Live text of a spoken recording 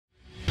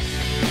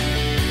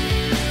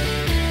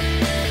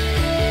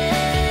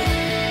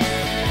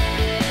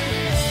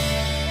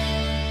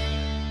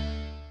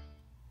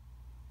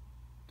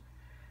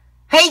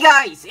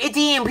Hey guys, it's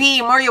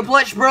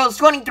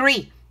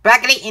Empmarioplushbros23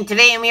 back at it, and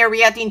today I'm here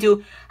reacting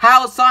to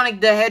how Sonic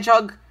the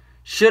Hedgehog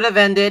should have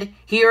ended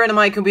here in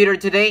my computer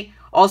today.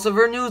 Also, if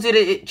you're new to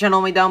the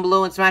channel, me down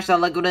below and smash that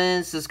like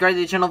button. Subscribe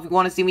to the channel if you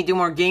want to see me do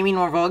more gaming,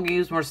 more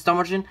vlogs, more stop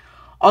motion.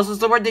 Also,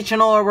 support the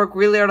channel. I work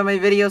really hard on my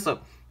videos,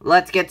 so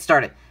let's get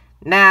started.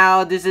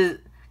 Now, this is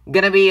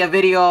gonna be a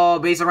video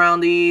based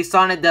around the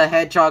Sonic the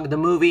Hedgehog, the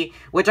movie,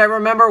 which I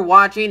remember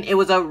watching. It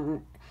was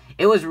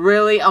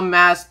really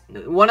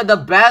one of the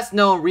best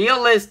known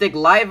realistic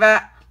live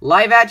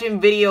action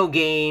video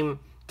game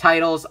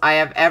titles I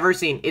have ever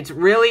seen. It's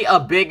really a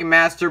big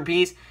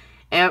masterpiece,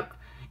 and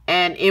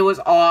it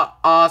was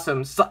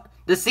awesome. So,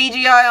 the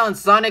CGI on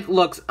Sonic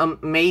looks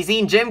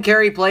amazing. Jim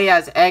Carrey play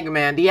as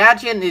Eggman. The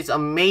action is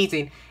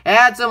amazing. It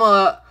had some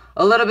a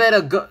little bit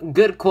of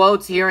good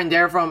quotes here and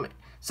there from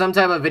some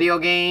type of video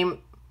game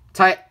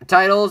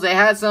titles. It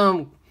had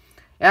some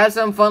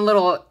fun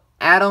little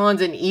add-ons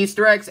and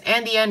Easter eggs,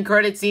 and the end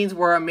credit scenes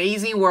were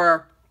amazing,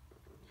 where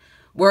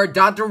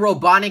Dr.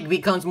 Robotnik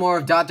becomes more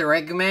of Dr.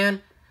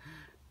 Eggman,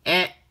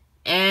 and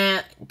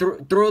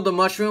through the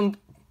mushroom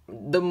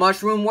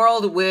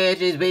world, which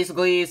is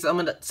basically some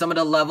of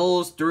the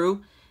levels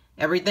through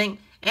everything,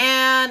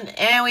 and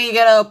we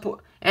get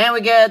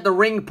the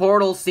ring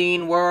portal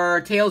scene where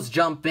Tails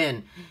jump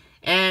in.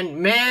 And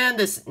man,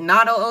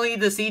 not only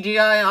the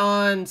CGI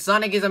on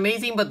Sonic is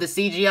amazing, but the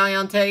CGI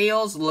on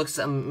Tails looks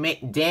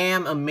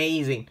damn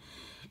amazing.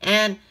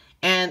 And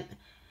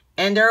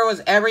there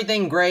was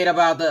everything great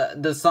about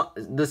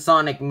the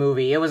Sonic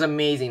movie. It was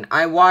amazing.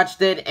 I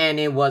watched it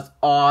and it was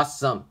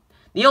awesome.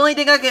 The only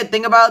thing I could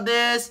think about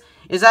this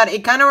is that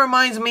it kind of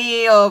reminds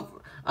me of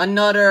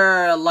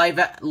another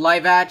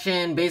live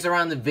action based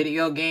around the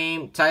video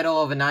game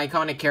title of an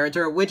iconic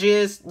character, which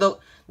is the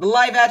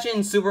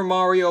live-action Super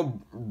Mario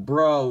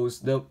Bros.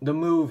 The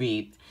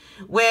movie,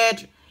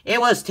 which it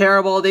was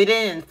terrible. They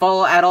didn't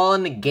follow at all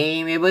in the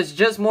game. It was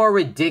just more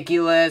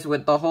ridiculous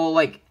with the whole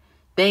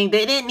thing.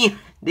 They didn't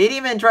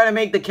even try to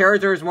make the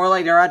characters more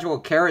like their actual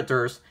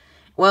characters.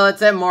 Well, it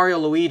said Mario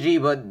Luigi,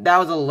 but that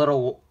was a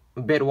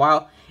bit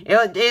wild.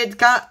 It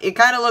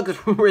kind of looks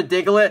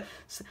ridiculous,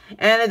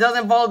 and it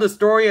doesn't follow the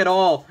story at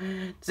all.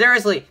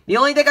 Seriously, the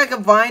only thing I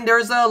can find,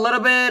 there's a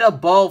little bit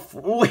of both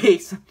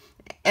ways.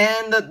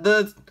 And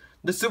the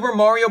Super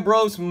Mario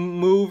Bros.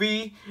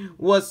 Movie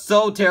was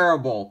so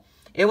terrible.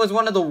 It was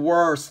one of the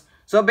worst.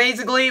 So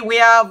basically, we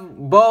have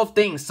both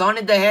things.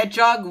 Sonic the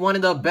Hedgehog, one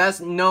of the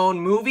best known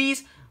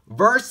movies,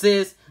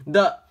 versus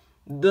the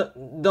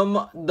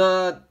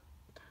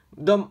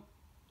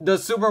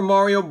Super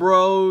Mario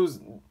Bros.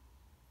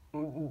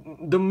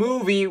 The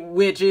movie,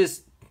 which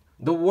is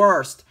the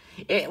worst.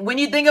 When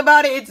you think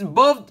about it, it's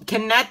both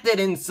connected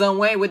in some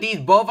way with these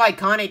both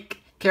iconic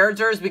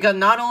characters, because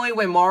not only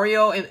when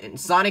Mario and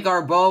Sonic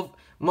are both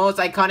most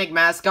iconic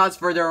mascots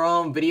for their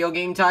own video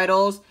game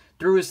titles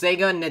through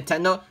Sega and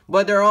Nintendo,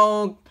 but their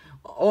own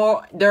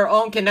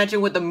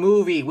connection with the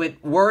movie, with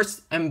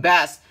worst and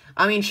best.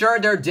 I mean, sure,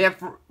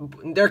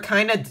 they're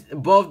kind of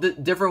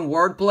both different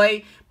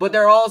wordplay, but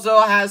there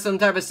also has some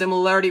type of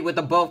similarity with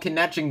the both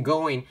connection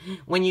going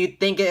when you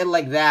think it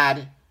like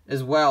that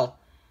as well.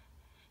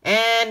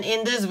 And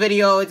in this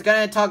video, it's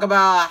gonna talk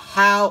about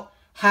how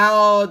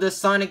the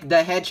Sonic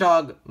the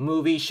Hedgehog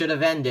movie should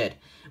have ended.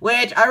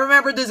 Which, I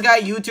remember this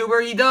guy,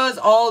 YouTuber, he does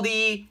all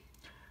the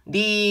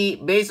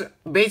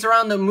based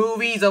around the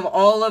movies of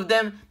all of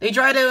them. They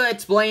try to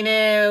explain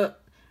it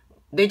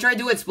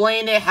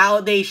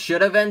how they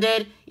should have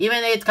ended.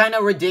 Even it's kind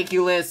of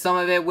ridiculous, some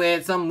of it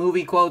with some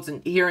movie quotes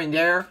here and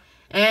there.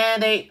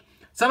 And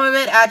some of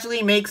it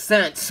actually makes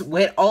sense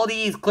with all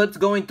these clips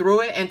going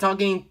through it and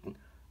talking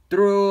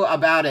through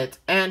about it.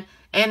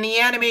 And the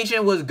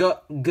animation was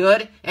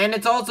good, and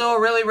it's also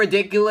really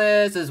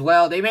ridiculous as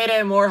well. They made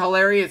it more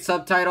hilarious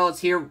subtitles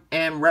here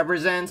and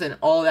represents and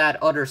all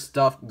that other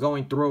stuff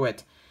going through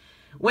it.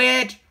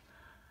 Which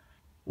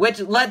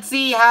let's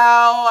see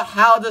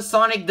how the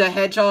Sonic the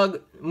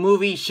Hedgehog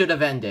movie should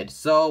have ended.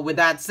 So with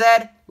that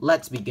said,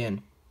 let's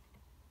begin.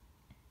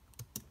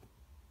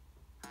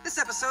 This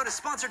episode is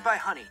sponsored by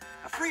Honey,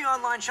 a free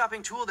online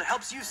shopping tool that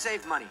helps you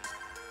save money.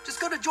 Just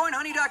go to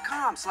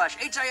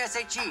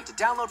joinhoney.com/HISHE to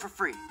download for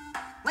free.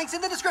 Links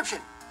in the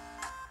description.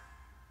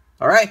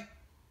 Alright.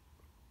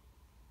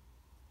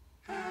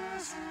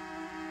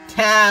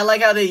 I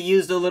like how they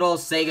used the little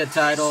Sega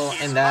title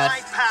in that.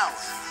 It's my power,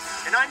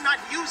 and I'm not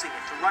using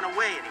it to run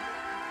away anymore.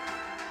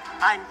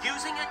 I'm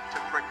using it to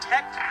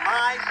protect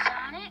my...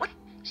 Sonic? What?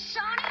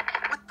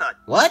 Sonic? What the...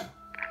 What? On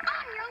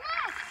your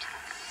left!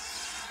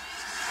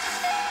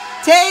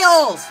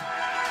 Tails!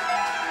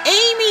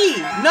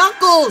 Amy!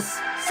 Knuckles!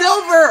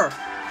 Silver!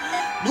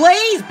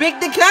 Blaze! Big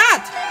the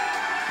Cat!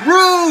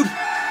 Rude!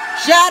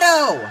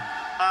 Shadow!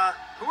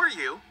 Who are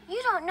you?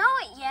 You don't know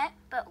it yet,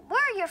 but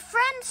we're your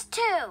friends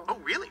too. Oh,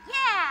 really?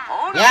 Yeah.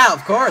 Oh, no. Yeah,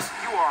 of course.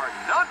 You are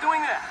not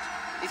doing that.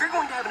 If you're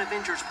going to have an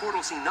Avengers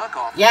Portal Scene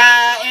knockoff...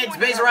 Yeah, it's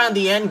based around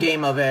the end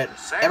game of it.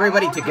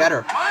 Everybody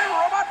together. My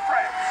robot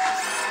friends.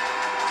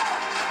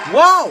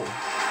 Whoa!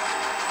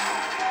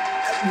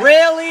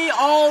 Really?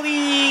 All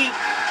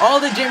all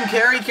the Jim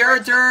Carrey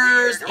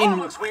characters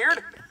Looks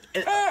weird.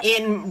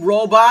 in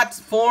robot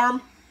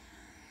form.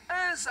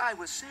 As I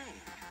was saying,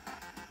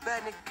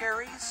 Badnik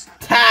carries.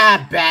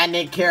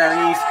 Badnik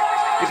Carreys.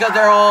 Because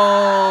they're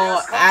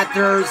all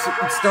actors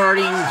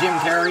starting Jim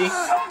Carrey.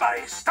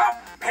 Somebody stop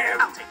him!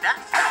 I'll take that.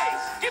 Hey,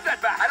 give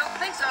that back. I don't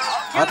think so.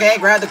 Okay,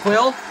 grab the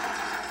quill.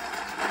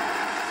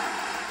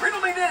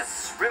 Riddle me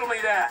this, riddle me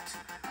that.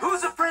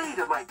 Who's afraid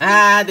of my...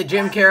 The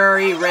Jim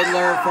Carrey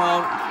Riddler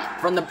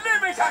from the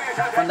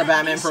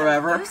Batman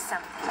Forever.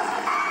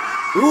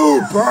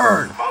 Ooh,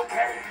 burn.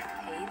 Okay.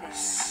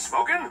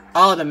 Smoking?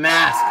 Oh, the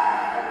mask.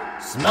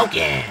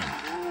 Smoking.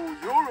 Oh,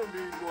 you're a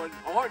mean one,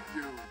 aren't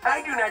you?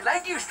 I do not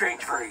like you,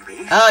 strange furry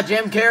beast. Oh,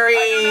 Jim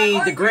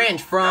Carrey, the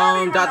Grinch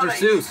from Dr.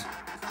 Seuss.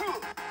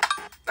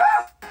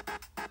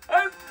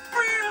 I'm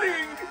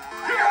feeling...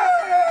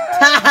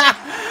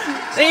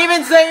 They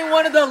even say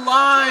one of the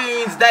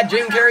lines that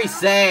Jim Carrey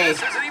say.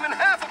 This isn't even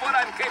half of what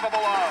I'm capable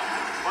of.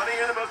 Want to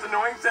hear the most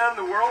annoying sound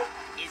in the world?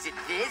 Is it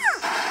this?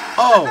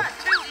 Oh.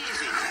 Too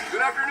easy.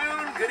 Good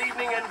afternoon, good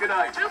evening, and good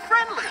night. Too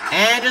friendly.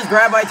 And just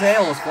grab by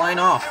tails, flying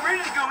off. I'm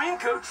ready to go in,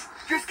 coach.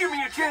 Just give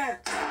me a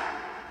chance.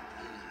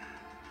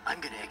 I'm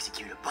gonna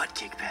execute a butt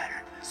kick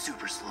pattern.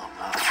 Super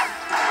slow-mo.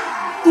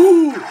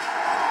 Ooh.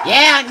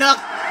 Yeah, Nook.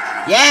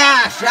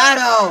 Yeah,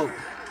 Shadow.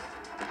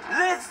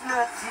 Let's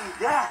not see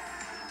that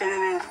in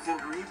an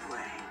instant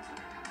replay.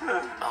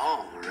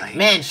 All right.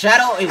 Man,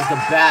 Shadow is the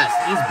best.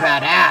 He's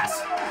badass.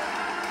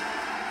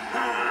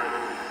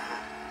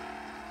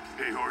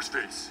 Hey,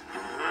 Horseface.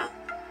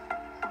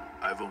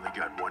 I've only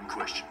got one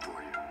question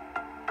for you.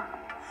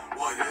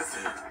 What is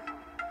it?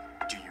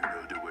 Do you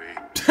know the way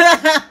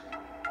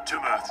to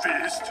my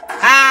fist?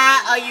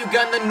 Are you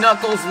got the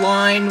Knuckles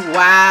line?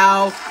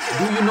 Wow.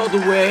 Do you know the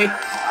way?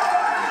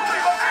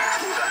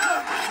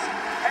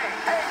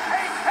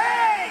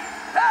 Hey!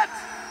 That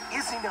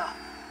is enough.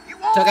 You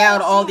Took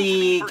out all seem to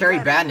the be Carrie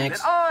forgetting Badniks.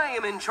 that I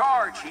am in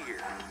charge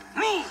here.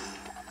 Me,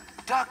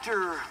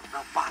 Dr.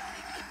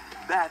 Robotnik.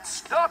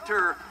 That's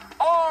Dr.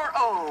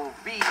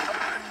 R.O.B.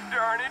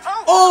 Darn it.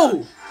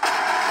 Oh!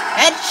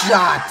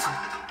 Headshot!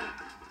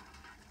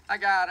 I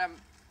got him.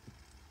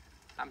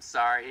 I'm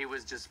sorry, he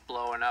was just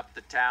blowing up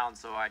the town,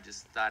 so I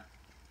just thought,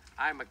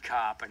 I'm a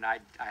cop and I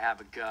have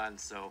a gun,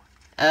 so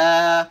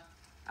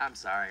I'm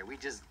sorry, we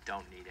just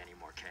don't need any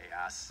more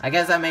chaos. I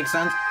guess that makes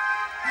sense.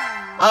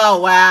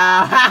 Oh,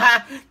 wow.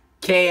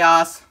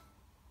 Chaos.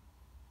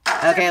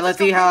 Okay, let's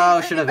see how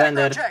it should have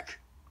ended. Check.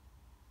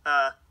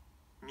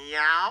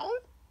 Meow?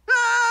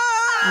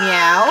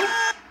 Meow.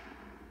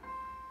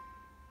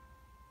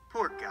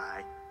 Poor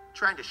guy,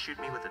 trying to shoot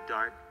me with a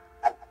dart.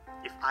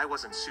 If I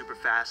wasn't super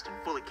fast and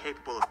fully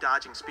capable of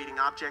dodging speeding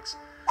objects,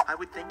 I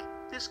would think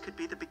this could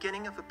be the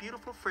beginning of a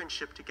beautiful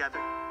friendship together.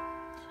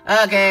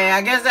 Okay, I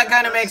guess that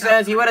kind of makes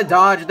sense. He would have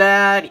dodged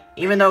that,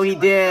 even though he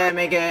did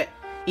make it.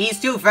 He's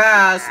too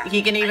fast.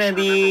 He can even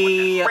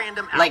be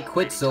like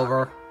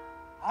Quicksilver.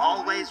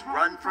 Always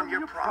run from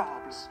your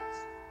problems.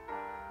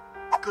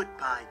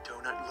 Goodbye,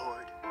 Donut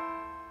Lord.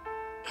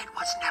 It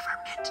was never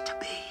meant to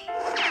be.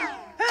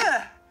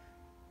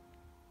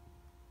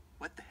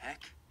 What the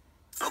heck?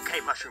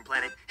 Okay, Mushroom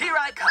Planet, here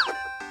I come.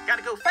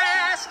 Gotta go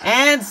fast.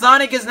 And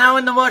Sonic is now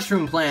in the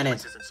Mushroom Planet.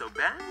 This isn't so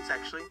bad. It's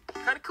actually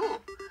kind of cool.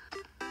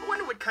 I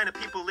wonder what kind of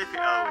people live here.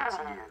 Oh, it's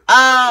you.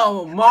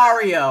 Oh,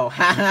 Mario.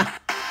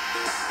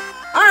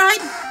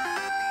 Alright.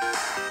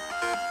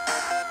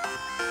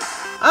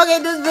 Okay,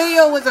 this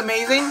video was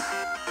amazing.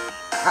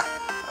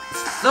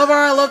 So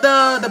far, I love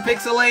the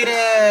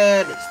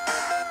pixelated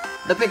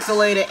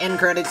end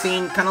credit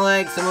scene, kind of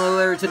like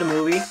similar to the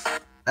movie.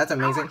 That's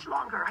amazing. How much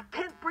longer? I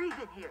can't breathe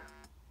in here.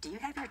 Do you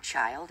have your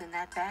child in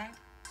that bag?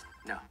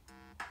 No.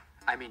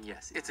 I mean,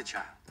 yes, it's a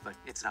child, but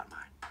it's not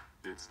mine.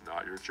 It's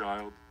not your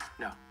child?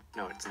 No,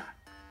 it's not.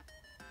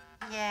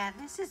 Yeah,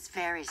 this is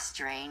very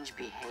strange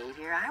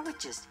behavior. I would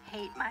just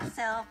hate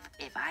myself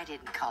if I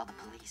didn't call the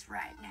police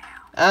right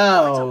now.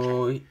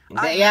 Oh,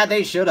 okay. Yeah,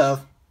 they should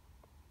have.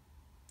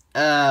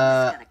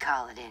 I'm just gonna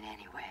call it in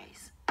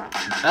anyways.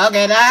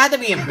 Okay, that had to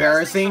be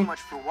embarrassing.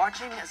 Thanks so much for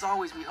watching. As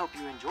always, we hope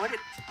you enjoyed it.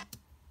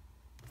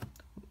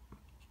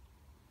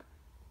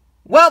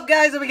 Well,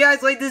 guys, if you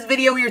guys like this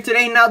video here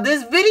today, now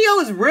this video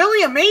is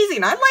really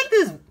amazing. I like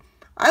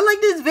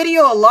this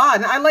video a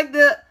lot. I like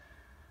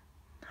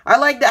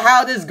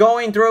how this is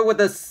going through with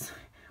the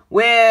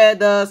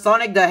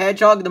Sonic the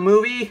Hedgehog the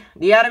movie.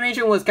 The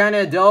animation was kind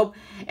of dope,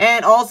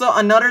 and also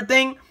another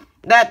thing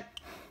that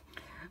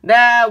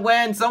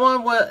when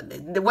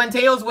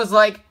Tails was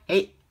like,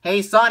 hey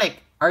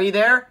Sonic, are you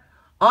there?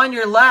 On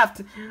your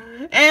left,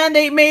 and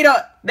they made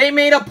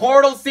a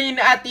portal scene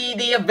at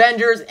the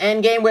Avengers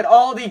Endgame with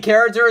all the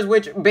characters,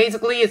 which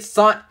basically is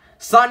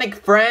Sonic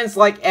friends,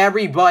 like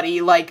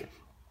everybody like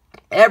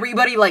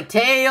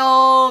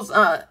Tails,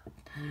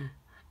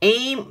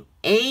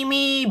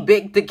 Amy,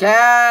 Big the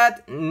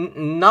Cat,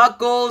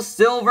 Knuckles,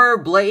 Silver,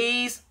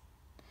 Blaze,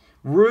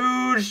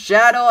 Rouge,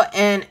 Shadow,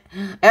 and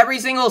every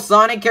single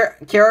Sonic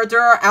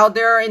character out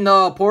there in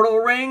the portal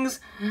rings,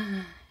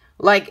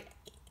 like.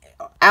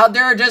 out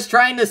there just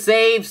trying to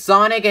save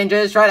Sonic and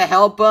just try to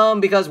help him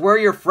because we're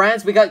your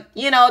friends. Because,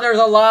 you know, there's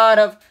a lot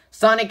of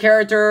Sonic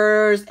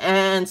characters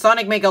and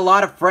Sonic make a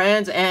lot of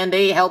friends and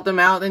they helped him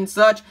out and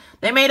such.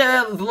 They made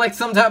a, like,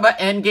 some type of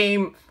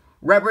endgame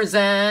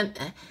represent.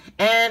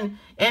 And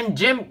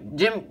Jim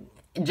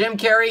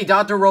Carrey,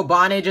 Dr.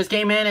 Robotnik just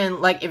came in and,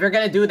 like, if you're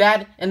gonna do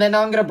that, and then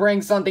I'm gonna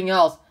bring something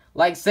else.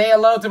 Like, say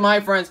hello to my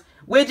friends,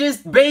 which is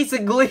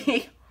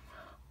basically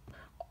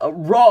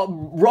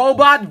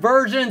robot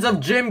versions of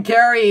Jim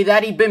Carrey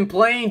that he'd been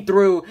playing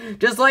through.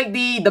 Just like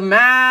the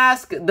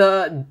Mask,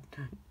 the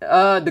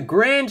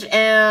Grinch,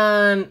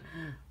 and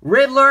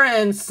Riddler,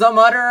 and some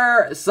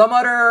other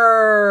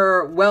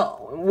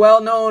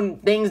well-known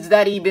things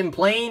that he'd been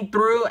playing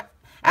through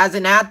as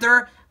an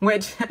actor.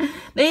 Which,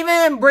 they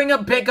even bring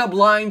up pickup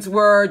lines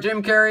where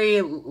Jim Carrey,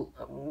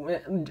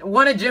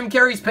 one of Jim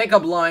Carrey's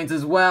pickup lines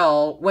as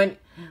well, when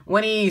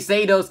he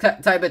say those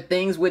type of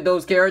things with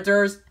those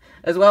characters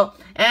as well.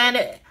 And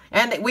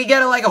we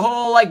get a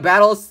whole, like,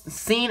 battle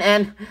scene,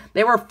 and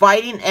they were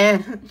fighting,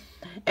 and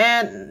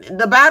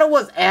the battle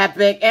was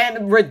epic,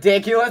 and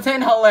ridiculous,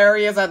 and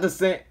hilarious at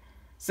the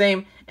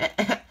same.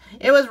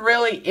 It was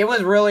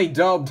really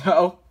dope,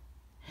 though.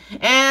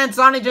 And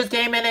Sonic just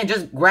came in and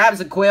just grabs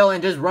a quill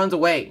and just runs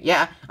away.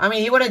 Yeah, I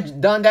mean, he would have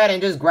done that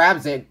and just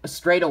grabs it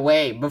straight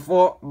away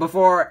before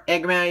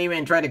Eggman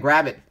even tried to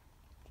grab it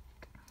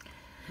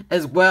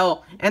as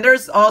well. And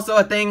there's also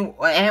a thing,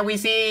 and we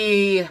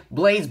see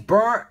Blaze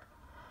burn.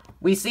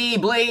 We see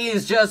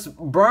Blaze just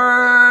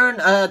burn.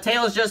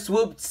 Tails just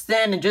swoops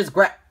in and just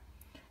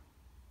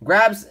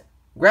grabs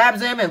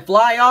him and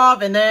fly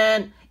off. And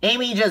then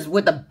Amy just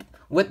with the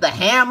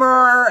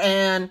hammer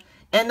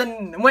and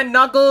then when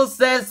Knuckles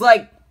says,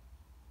 like,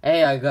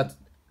 hey, I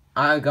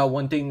got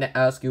one thing to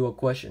ask you a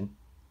question.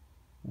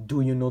 Do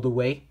you know the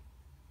way?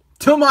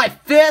 To my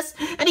fist!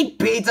 And he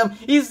beats him.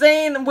 He's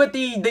saying with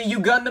the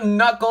Ugandan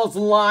Knuckles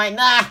line.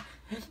 Ah,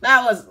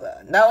 that was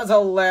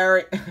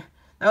hilarious.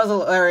 That was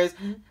hilarious.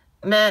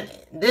 Man,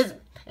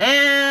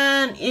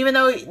 and even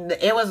though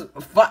it was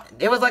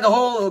like a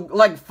whole,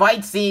 like,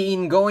 fight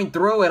scene going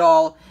through it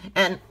all,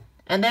 and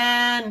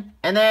then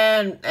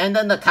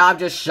the cop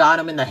just shot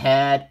him in the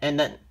head, and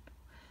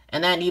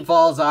then he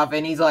falls off,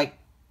 and he's like,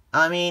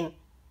 I mean,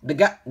 the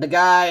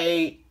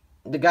guy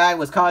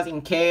was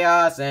causing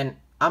chaos, and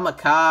I'm a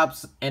cop,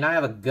 and I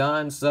have a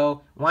gun,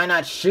 so why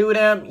not shoot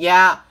him?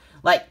 Yeah,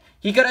 like,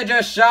 he could have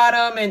just shot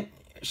him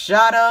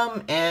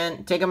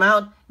and take him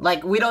out.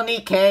 Like, we don't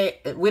need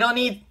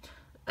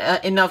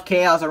enough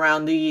chaos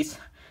around these.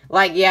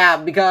 Like, yeah,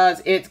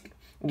 because it's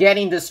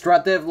getting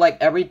destructive, like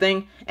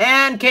everything,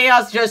 and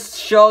chaos just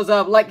shows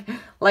up, like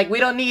we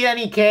don't need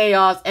any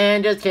chaos,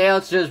 and just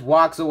chaos just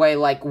walks away.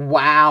 Like,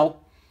 wow.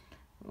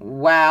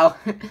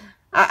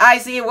 I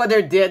see what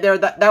they did there.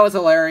 That was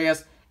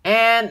hilarious.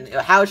 And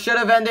how it should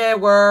have ended,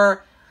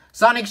 where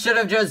Sonic should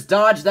have just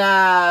dodged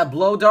that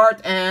blow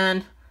dart,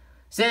 and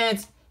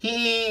since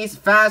he's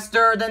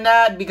faster than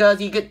that, because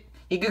he could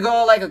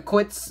go like a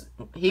Quicksilver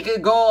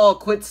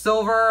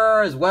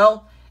as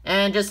well,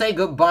 and just say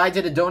goodbye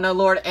to the Donut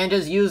Lord, and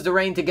just use the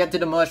rain to get to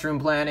the Mushroom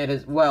Planet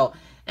as well.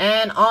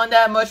 And on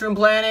that Mushroom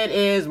Planet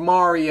is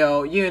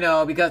Mario, you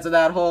know, because of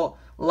that whole,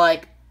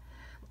 like,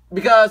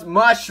 because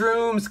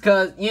mushrooms,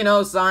 because, you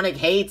know, Sonic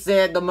hates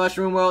it, the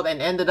Mushroom World,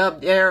 and ended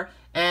up there,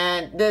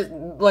 and this,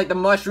 like, the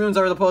mushrooms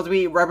are supposed to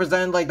be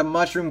representing, like, the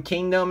Mushroom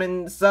Kingdom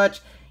and such.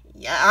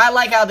 Yeah, I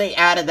like how they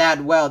added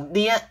that well.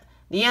 The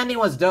ending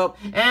was dope,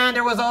 and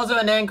there was also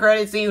an end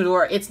credit scene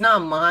where it's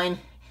not mine,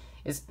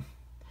 it's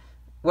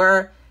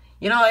where,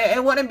 you know,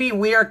 it wouldn't be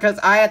weird because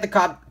I had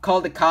to call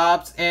the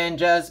cops and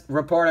just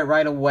report it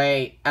right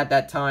away at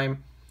that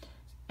time.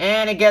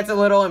 And it gets a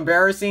little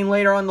embarrassing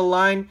later on the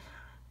line.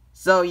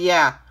 So,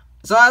 yeah.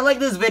 So, I like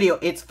this video.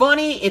 It's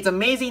funny, it's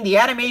amazing, the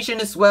animation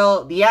is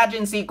swell, the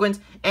action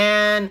sequence,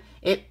 and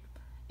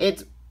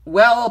it's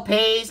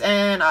well-paced,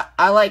 and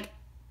I like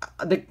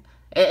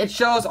it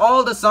shows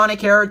all the Sonic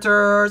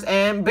characters,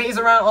 and based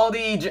around all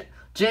the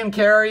Jim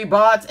Carrey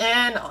bots,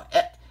 and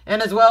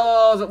as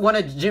well as one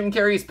of Jim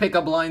Carrey's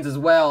pickup lines as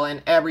well,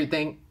 and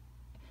everything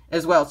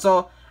as well.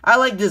 So, I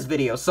like this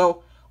video.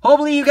 So,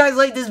 hopefully you guys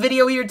like this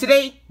video here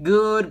today.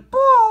 Goodbye.